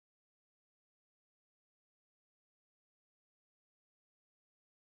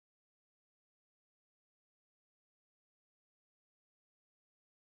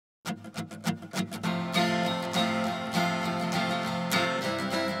Right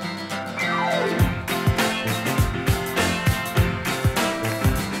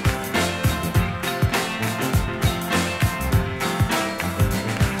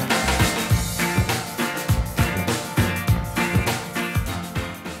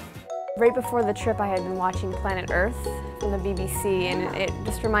before the trip I had been watching Planet Earth from the BBC, and it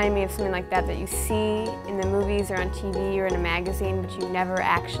just reminded me of something like that you see in the movies or on TV or in a magazine, but you never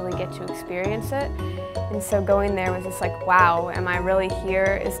actually get to experience it. And so going there was just like, wow, am I really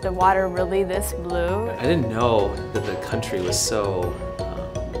here? Is the water really this blue? I didn't know that the country was so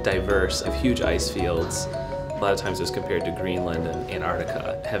diverse, of huge ice fields. A lot of times it was compared to Greenland and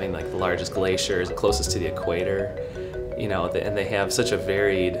Antarctica, having like the largest glaciers closest to the equator. You know, and they have such a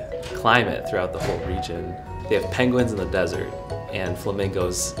varied climate throughout the whole region. They have penguins in the desert and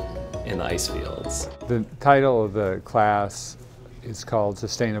flamingos in the ice fields. The title of the class is called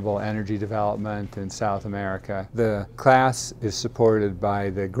Sustainable Energy Development in South America. The class is supported by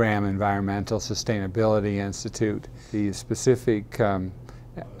the Graham Environmental Sustainability Institute. The specific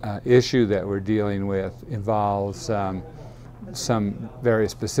issue that we're dealing with involves some very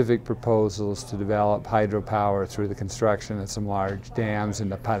specific proposals to develop hydropower through the construction of some large dams in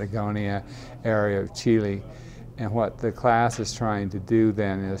the Patagonia area of Chile. And what the class is trying to do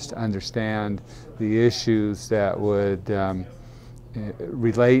then is to understand the issues that would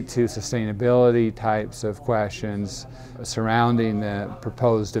relate to sustainability types of questions surrounding the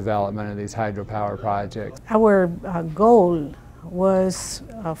proposed development of these hydropower projects. Our goal was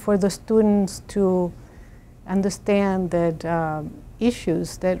for the students to understand that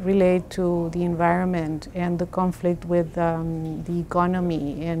issues that relate to the environment and the conflict with the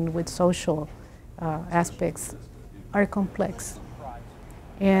economy and with social aspects are complex,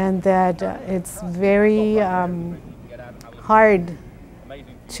 and that it's very hard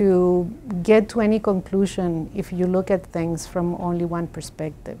to get to any conclusion if you look at things from only one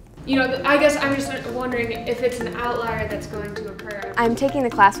perspective. You know, I guess I'm just wondering if it's an outlier that's going to occur. I'm taking the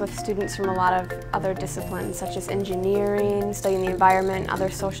class with students from a lot of other disciplines, such as engineering, studying the environment,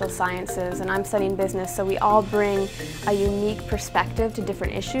 other social sciences, and I'm studying business, so we all bring a unique perspective to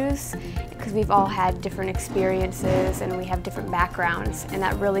different issues, because we've all had different experiences and we have different backgrounds, and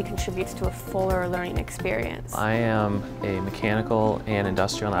that really contributes to a fuller learning experience. I am a mechanical and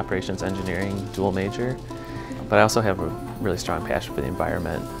industrial and operations engineering dual major, but I also have a really strong passion for the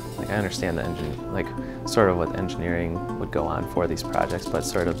environment. Like, I understand sort of what engineering would go on for these projects, but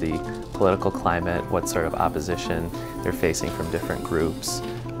sort of the political climate, what sort of opposition they're facing from different groups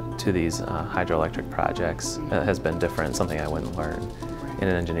to these hydroelectric projects has been different, something I wouldn't learn in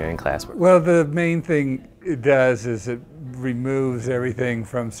an engineering class. Well, the main thing it does is it removes everything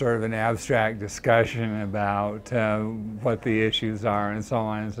from sort of an abstract discussion about what the issues are and so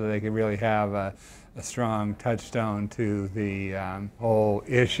on, so they can really have a strong touchstone to the whole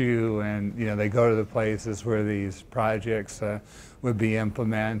issue, and they go to the places where these projects would be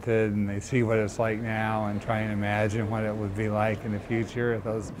implemented, and they see what it's like now and try and imagine what it would be like in the future if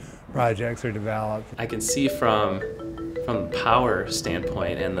those projects are developed. I can see from the power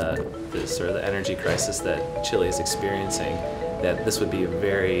standpoint and the sort of the energy crisis that Chile is experiencing, that this would be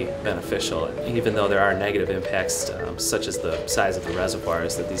very beneficial. Even though there are negative impacts, such as the size of the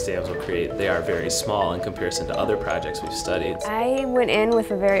reservoirs that these dams will create, they are very small in comparison to other projects we've studied. I went in with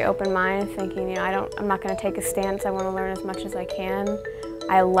a very open mind, thinking, I'm not going to take a stance. I want to learn as much as I can.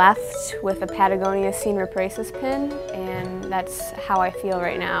 I left with a Patagonia Sin Represas pin, and that's how I feel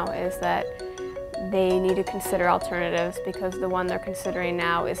right now, is that they need to consider alternatives because the one they're considering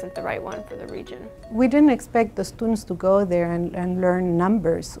now isn't the right one for the region. We didn't expect the students to go there and learn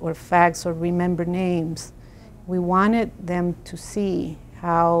numbers or facts or remember names. We wanted them to see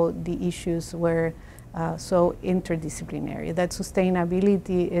how the issues were so interdisciplinary, that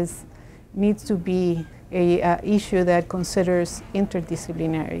sustainability needs to be an issue that considers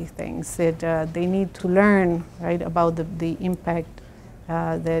interdisciplinary things, that they need to learn about the impact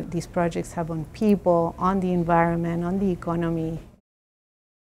that these projects have on people, on the environment, on the economy,